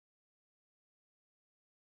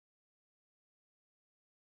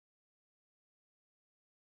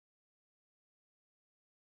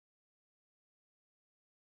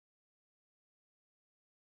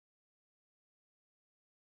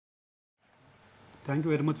Thank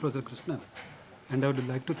you very much, Professor Krishna. And I would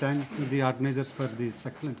like to thank the organizers for this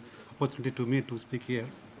excellent opportunity to me to speak here.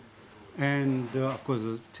 And of course,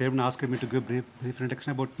 the chairman asked me to give a brief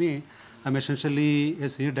introduction about me. I'm essentially a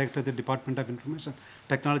senior director at the Department of Information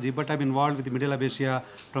Technology, but I'm involved with the Middle of Asia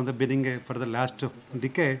from the beginning for the last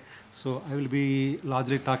decade. So I will be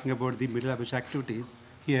largely talking about the Middle of Asia activities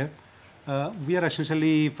here. We are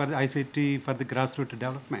essentially for the ICT for the grassroots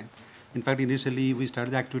development. In fact, initially we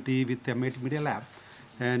started the activity with the MIT Media Lab,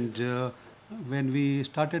 and when we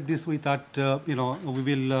started this, we thought,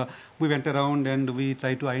 we went around and we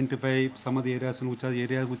tried to identify some of the areas and which are the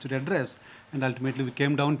areas which would address. And ultimately, we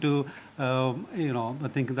came down to, I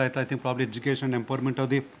think probably education and empowerment of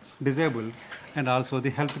the disabled, and also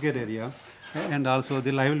the healthcare area, and also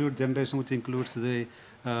the livelihood generation, which includes the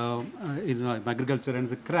agriculture and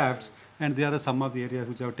the crafts. And there are some of the areas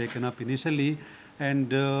which have taken up initially. And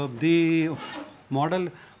the model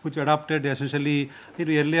which adopted essentially,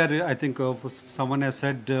 earlier I think someone has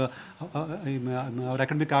said our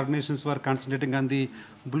academic organizations were concentrating on the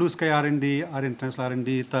blue sky R&D or international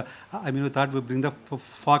R&D. We thought we bring the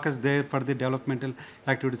focus there for the developmental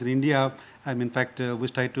activities in India. In fact, we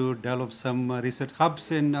try to develop some research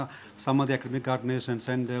hubs in some of the academic organizations,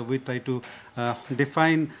 and we try to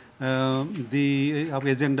define the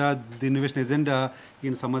agenda, the innovation agenda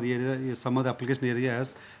in some of the area, some of the application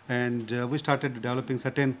areas, and we started developing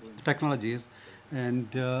certain technologies. And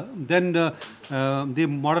then the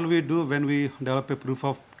model we do when we develop a proof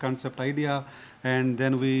of concept idea, and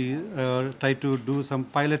then we try to do some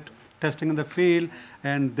pilot testing in the field,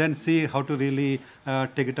 and then see how to really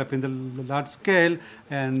take it up in the large scale.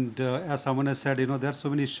 And as someone has said, there are so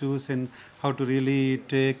many issues in how to really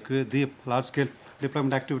take the large scale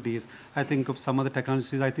deployment activities. I think of some of the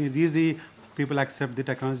technologies, I think it's easy. People accept the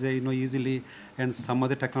technology, easily, and some of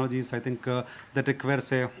the technologies, I think, that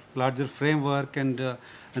requires a larger framework and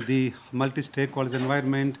the multi-stakeholders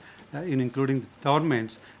environment, including the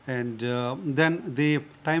governments, and then the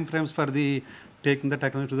time frames for the taking the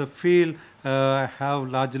technology to the field have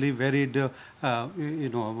largely varied,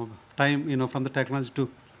 time, from the technology to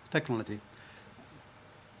technology.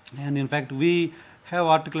 And in fact, we have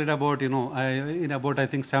articulated about, I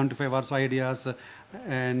think 75 or so ideas,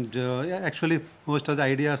 and actually most of the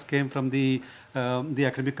ideas came from the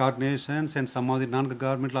academic organizations and some of the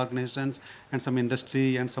non-governmental organizations and some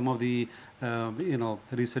industry and some of the,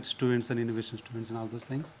 research students and innovation students and all those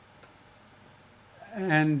things.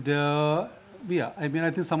 And yeah, I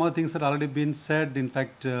think some of the things that already been said. In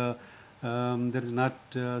fact, there is not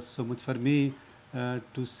so much for me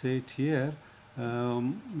to say it here.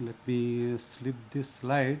 Let me slip this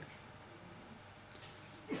slide.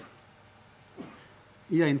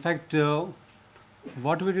 Yeah, in fact,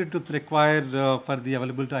 what we did to require for the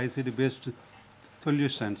availability ICT-based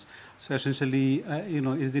solutions. So essentially,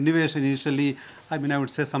 is innovation initially. I would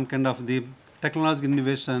say some kind of the technological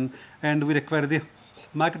innovation, and we require the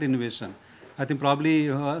market innovation. I think probably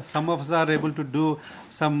some of us are able to do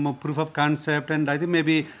some proof of concept, and I think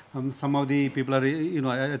maybe some of the people are,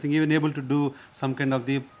 I think even able to do some kind of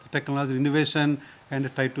the technological innovation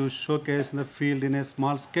and try to showcase in the field in a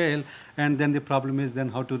small scale. And then the problem is then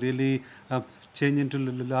how to really change into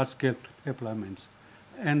large scale deployments.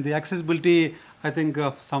 And the accessibility, I think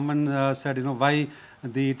someone said, why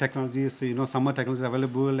the technologies, some are technologies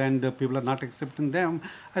available and people are not accepting them.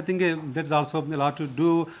 I think there's also a lot to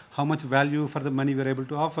do how much value for the money we're able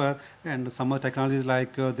to offer. And some of the technologies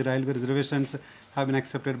like the railway reservations have been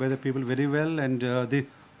accepted by the people very well, and the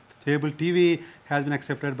cable TV has been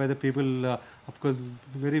accepted by the people, of course,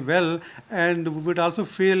 very well. And we would also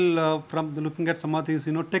feel from looking at some of these,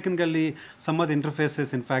 technically, some of the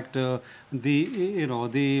interfaces. In fact,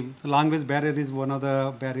 the language barrier is one of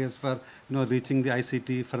the barriers for, reaching the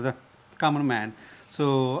ICT for the common man.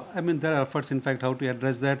 So, there are efforts, in fact, how to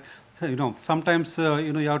address that. Sometimes,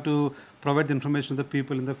 you have to provide the information to the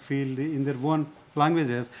people in the field in their own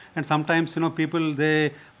languages, and sometimes people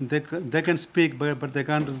they can speak but they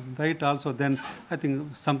can't write also. Then I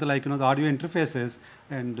think something like the audio interfaces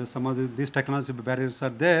and some of these technology barriers are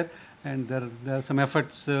there, and there are some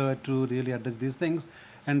efforts to really address these things.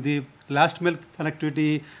 And the last mile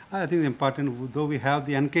connectivity, I think is important, though we have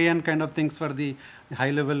the NKN kind of things for the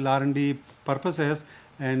high level R&D purposes,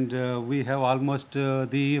 and we have almost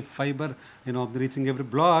the fiber, reaching every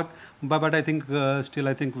block. But I think still,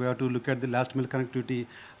 I think we have to look at the last mile connectivity,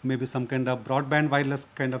 maybe some kind of broadband wireless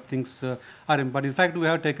kind of things are in. But in fact, we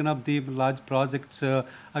have taken up the large projects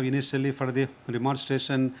initially for the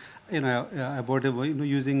demonstration, about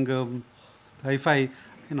using Wi-Fi,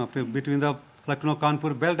 between the Lucknow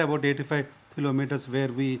Kanpur belt, about 85 kilometers where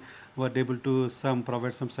we were able to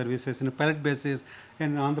provide some services in a pilot basis.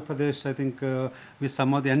 And in Andhra Pradesh, I think with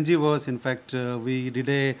some of the NGOs, in fact, we did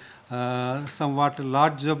a somewhat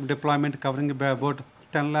large deployment covering about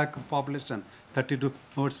 10 lakh population, 32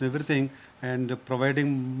 nodes and everything, and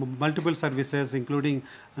providing multiple services, including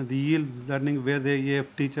the yield learning, where a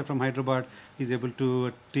teacher from Hyderabad is able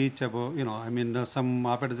to teach about, some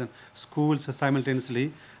half a dozen schools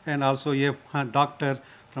simultaneously, and also a doctor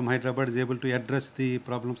from Hyderabad is able to address the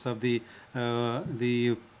problems of the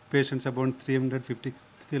patients about 350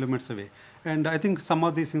 kilometers away. And I think some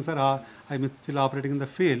of these things are still operating in the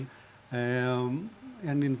field. And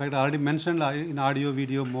in fact, I already mentioned in audio,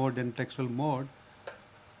 video mode and textual mode.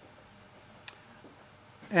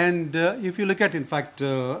 And if you look at, in fact,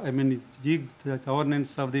 the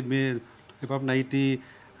governance of the Department of IT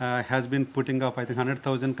has been putting up, I think,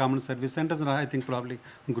 100,000 common service centers, and I think probably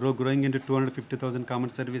growing into 250,000 common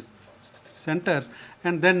service centers.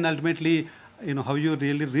 And then ultimately, how you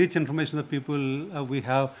really reach information to the people we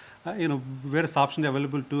have, various options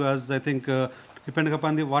available to us. I think depending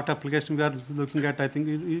upon what application we are looking at, I think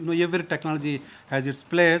every technology has its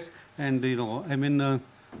place, and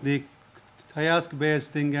the kiosk-based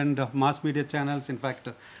thing and mass media channels, in fact,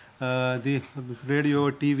 the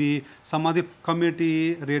radio, TV, some of the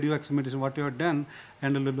community radio experimentation, what you have done,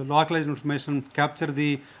 and localized information, capture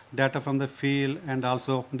the data from the field and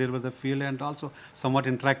also deliver the field, and also somewhat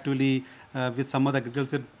interactively with some of the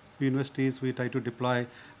agriculture universities, we try to deploy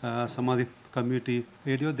some of the community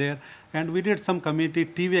radio there. And we did some community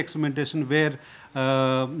TV experimentation where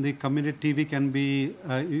the community TV can be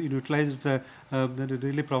utilized,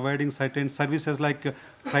 really providing certain services like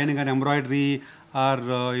training on embroidery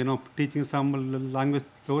or teaching some language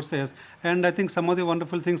courses. And I think some of the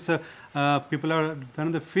wonderful things people are done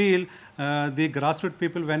in the field, the grassroots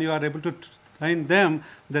people, when you are able to train them,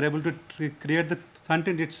 they're able to create the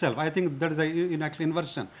content itself. I think that is in actual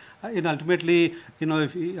inversion. Ultimately, if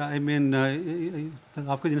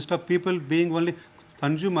of course, instead of people being only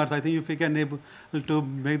consumers, I think if we can able to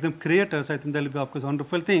make them creators, I think that will be, of course, a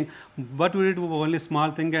wonderful thing. But we did only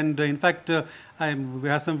small thing, and in fact, we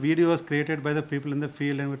have some videos created by the people in the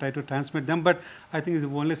field, and we try to transmit them. But I think it's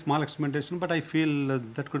only small experimentation. But I feel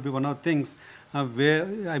that could be one of the things where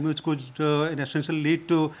which could essentially lead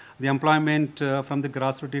to the employment from the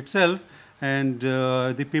grassroots itself. And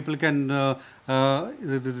the people can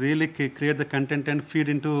really create the content and feed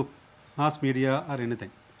into mass media or anything.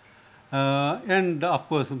 And of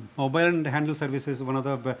course, mobile and handle services is one of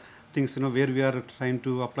the things where we are trying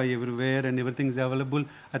to apply everywhere, and everything is available.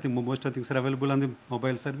 I think most of the things are available on the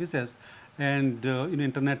mobile services, and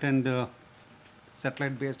internet and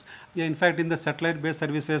satellite-based. Yeah, in fact, in the satellite-based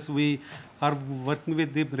services, we are working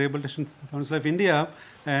with the Rehabilitation Council of India,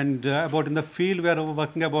 and about in the field, we are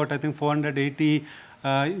working about, I think, 480 in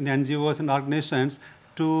NGOs and organizations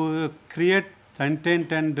to create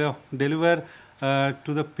content and deliver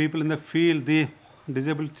to the people in the field, the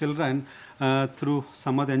disabled children, through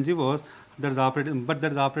some of the NGOs that is operating, but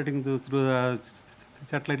that is operating through the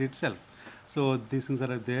satellite itself. So these things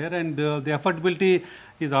are there, and the affordability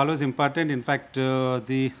is always important. In fact,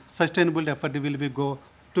 the sustainable effort will be go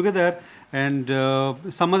together, and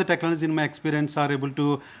some of the technologies, in my experience, are able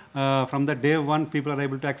to, from the day one, people are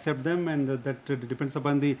able to accept them, and that depends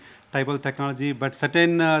upon the type of technology. But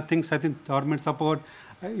certain things, I think, government support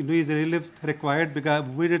is really required, because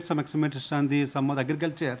we did some experimentation on some of the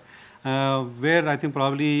agriculture, where I think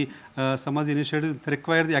probably some of the initiatives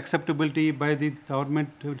require the acceptability by the government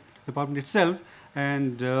department itself,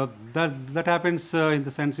 and that happens in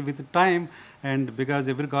the sense with the time, and because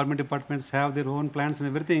every government departments have their own plans and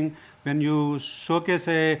everything. When you showcase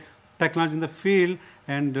a technology in the field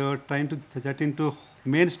and trying to get into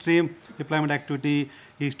mainstream deployment activity,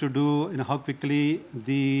 is to do how quickly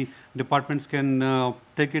the departments can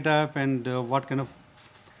take it up, and what kind of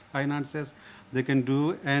finances they can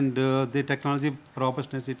do, and the technology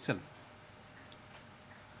robustness itself.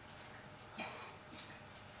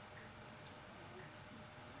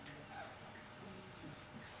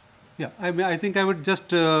 Yeah, I think I would just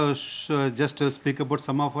speak about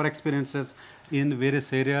some of our experiences in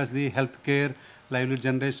various areas: the healthcare, livelihood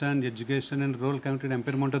generation, education, and rural community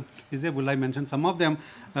empowerment of disabled. I mentioned some of them.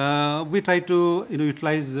 We try to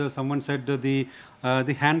utilize. Someone said the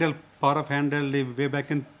handle, power of handle, way back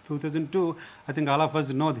in 2002. I think all of us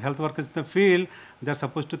know the health workers in the field. They're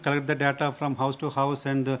supposed to collect the data from house to house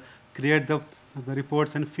and create the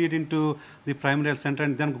reports and feed into the primary health center,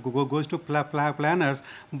 and then goes to planners.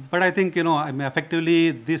 But I think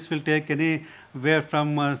effectively this will take anywhere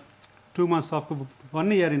from 2 months up to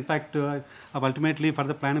 1 year. In fact, ultimately for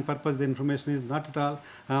the planning purpose, the information is not at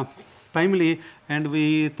all timely, and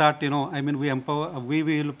we thought, we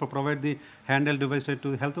will provide the handheld device to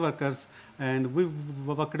the health workers, and we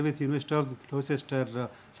worked with University of Rochester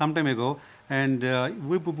some time ago, and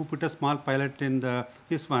we put a small pilot in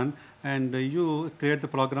this one, and you create the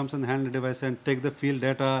programs on the handheld device and take the field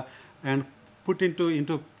data and put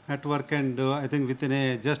into network, and I think within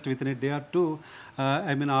a day or two,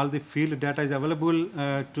 all the field data is available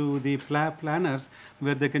to the planners,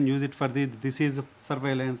 where they can use it for the disease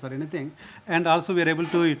surveillance or anything. And also we are able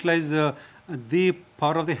to utilize the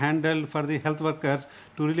power of the handheld for the health workers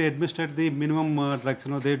to really administer the minimum drugs.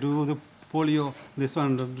 They do the polio, this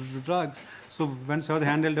one, drugs. So once you have the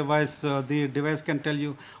handheld device, the device can tell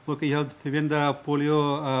you, okay, you have given the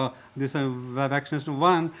polio, this vaccination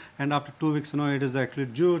 1, and after 2 weeks, it is actually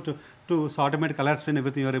due to so automatic alerts and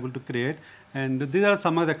everything you are able to create. And these are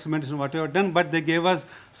some of the experimentation what you have done, but they gave us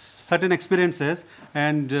certain experiences,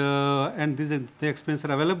 and the experiences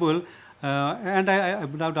are available. And I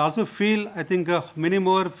would also feel, I think many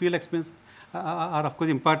more field experiences are of course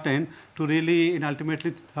important to really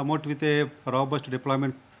ultimately come out with a robust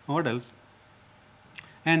deployment models.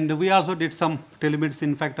 And we also did some telemedicine.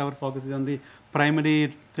 In fact, our focus is on the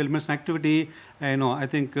primary telemedicine activity. I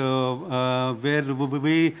think where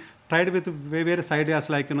we tried with various ideas,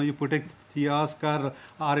 like you put a kiosk or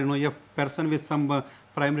a person with some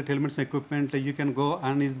primary telemedicine equipment, you can go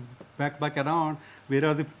and is back around where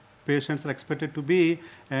are the patients are expected to be,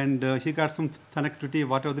 and he got some connectivity,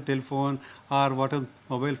 whatever the telephone or whatever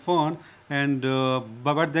mobile phone, and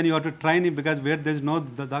but then you have to train him, because where there is no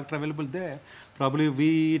doctor available there, probably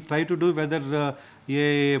we try to do whether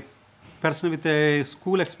a person with a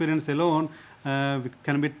school experience alone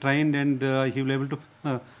can be trained, and he will be able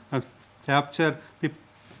to capture the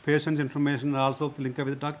patient's information and also link up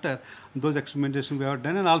with the doctor. Those experimentation we have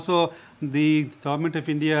done, and also the government of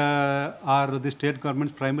India or the state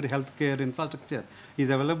government's primary healthcare infrastructure is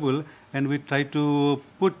available, and we try to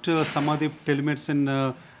put some of the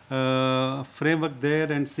telemedicine framework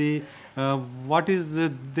there and see what is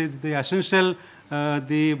the essential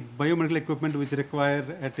the biomedical equipment which require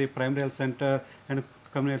at a primary health center and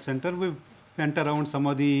community health center. We went around some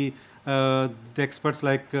of the experts,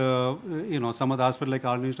 like some of the hospitals like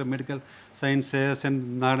All Institute of Medical Sciences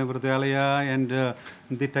and Narayana Vidyalaya, and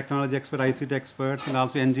the technology expert, ICT experts, and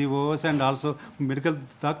also NGOs and also medical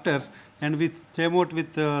doctors, and we came out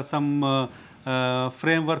with some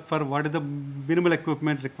framework for what is the minimal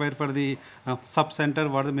equipment required for the sub-center,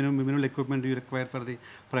 what is the minimal equipment you require for the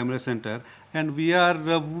primary center. And we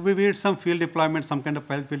did some field deployments, some kind of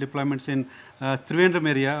pilot field deployments in Trivandrum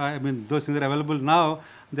area. Those things are available now.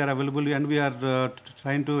 They are available, and we are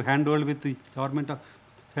trying to handhold with the government of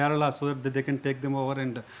Kerala so that they can take them over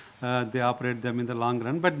and they operate them in the long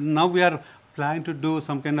run. But now we are planning to do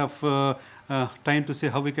some kind of trying to see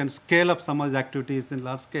how we can scale up some of these activities in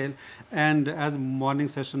large scale. And as morning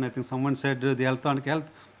session, I think someone said the electronic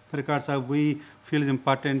health records we feel is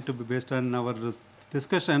important to be based on our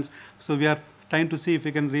discussions. So we are trying to see if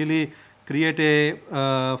we can really create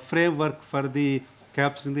a framework for the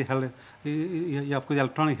capturing the health, of course,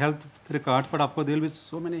 electronic health records, but of course there will be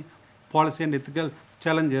so many policy and ethical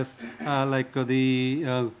challenges like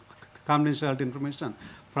the confidentiality information.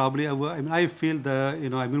 Probably, I feel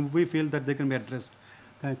we feel that they can be addressed,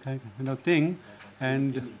 kind of thing.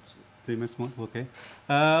 And 3 minutes more, okay.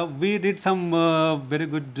 We did some very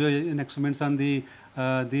good experiments on the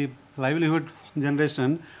livelihood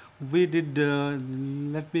generation. We did.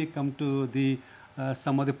 Let me come to the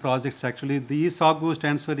some of the projects. Actually, the ESOGU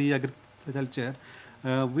stands for e-agriculture.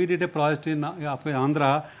 We did a project in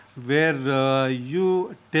Andhra where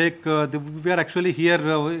you take. We are actually here,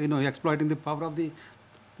 exploiting the power of the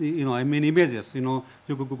images. You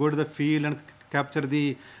go to the field and capture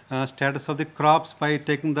the status of the crops by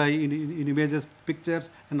taking the images, pictures,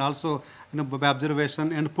 and also by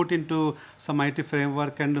observation, and put into some IT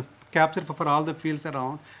framework and capture for all the fields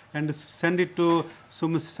around, and send it to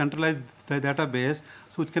some centralized database,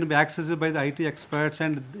 so which can be accessed by the IT experts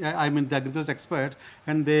and the agriculture experts,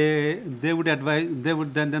 and they would advise, they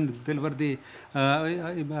would then deliver the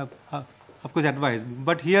of course advice.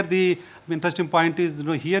 But here the interesting point is,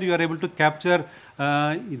 here you are able to capture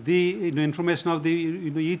the information of the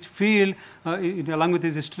each field along with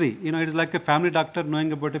his history. It is like a family doctor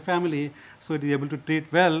knowing about a family, so it is able to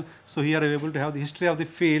treat well. So here you are able to have the history of the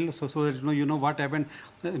field, so that you know what happened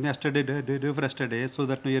yesterday, day before yesterday, so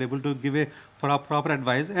that you are able to give a proper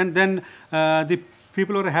advice. And then the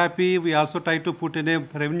people are happy. We also try to put in a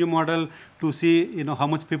revenue model to see how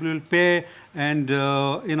much people will pay, and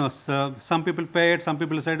some people pay it, some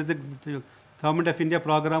people said it's Government of India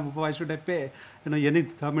program, why should I pay? Any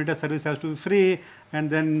government service has to be free, and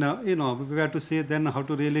then we have to see then how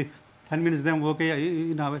to really convince them.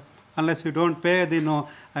 Okay, unless you don't pay,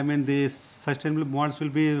 the sustainable models will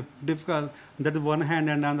be difficult. That is one hand,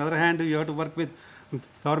 and on the other hand, you have to work with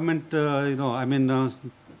government,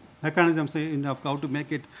 mechanisms of how to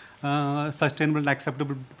make it sustainable and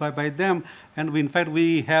acceptable by them. And in fact,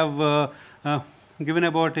 we have given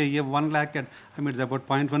about 1 lakh, it's about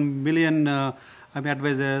 0.1 million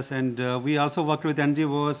advisors, and we also worked with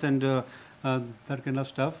NGOs and that kind of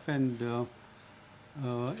stuff. And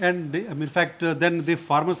in fact, then the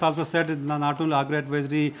farmers also said, not only agro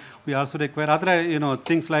advisory, we also require other,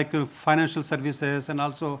 things like financial services and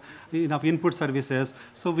also input services.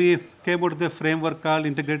 So we came out with a framework called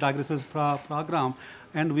Integrated Agri-Resource Program,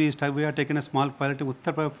 and we are taking a small pilot in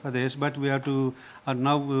Uttar Pradesh, but we have to,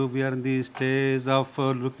 now we are in the stage of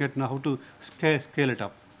looking at how to scale it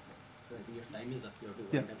up. So I think your time is up. You have to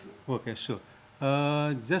Yeah. wind up now. Okay, sure.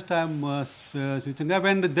 Just I'm switching up,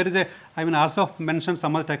 and there is also mentioned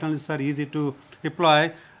some other technologies are easy to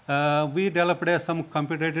deploy. We developed some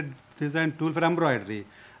computer-aided design tool for embroidery.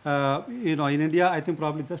 In India, I think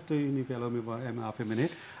probably just if you allow me half a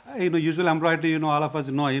minute. Usual embroidery, all of us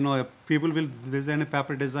know, people will design a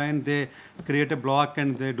paper design, they create a block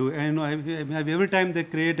and they do. And every time they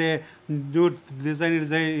create a new design, it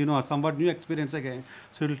is a somewhat new experience again.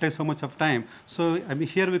 So it will take so much of time. So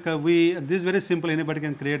here this is very simple. Anybody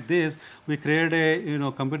can create this. We create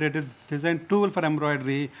a computer design tool for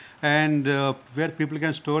embroidery, and where people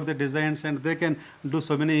can store the designs and they can do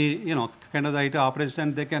so many kind of the IT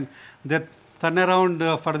operations. And their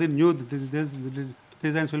turnaround for the new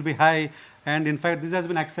designs will be high. And in fact, this has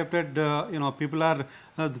been accepted. People are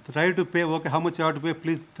ready to pay. Okay, how much you have to pay?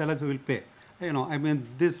 Please tell us, we will pay.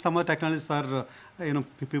 Some of the technologies are,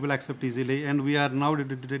 people accept easily, and we are now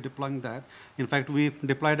deploying that. In fact, we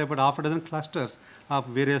deployed about half a dozen clusters of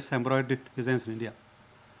various embroidery designs in India.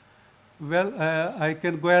 Well, I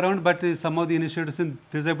can go around, but some of the initiatives in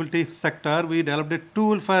disability sector, we developed a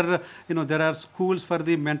tool for, there are schools for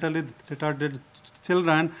the mentally retarded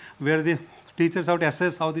children, where the teachers have to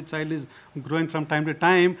assess how the child is growing from time to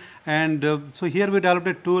time. And so here we developed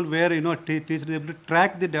a tool where, teachers are able to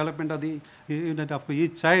track the development of of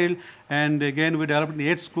each child. And again, we developed in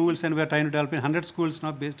 8 schools, and we are trying to develop in 100 schools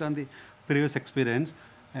now based on the previous experience.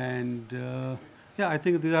 And yeah, I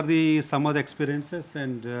think these are some of the experiences,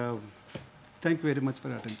 and thank you very much for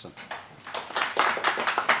your attention.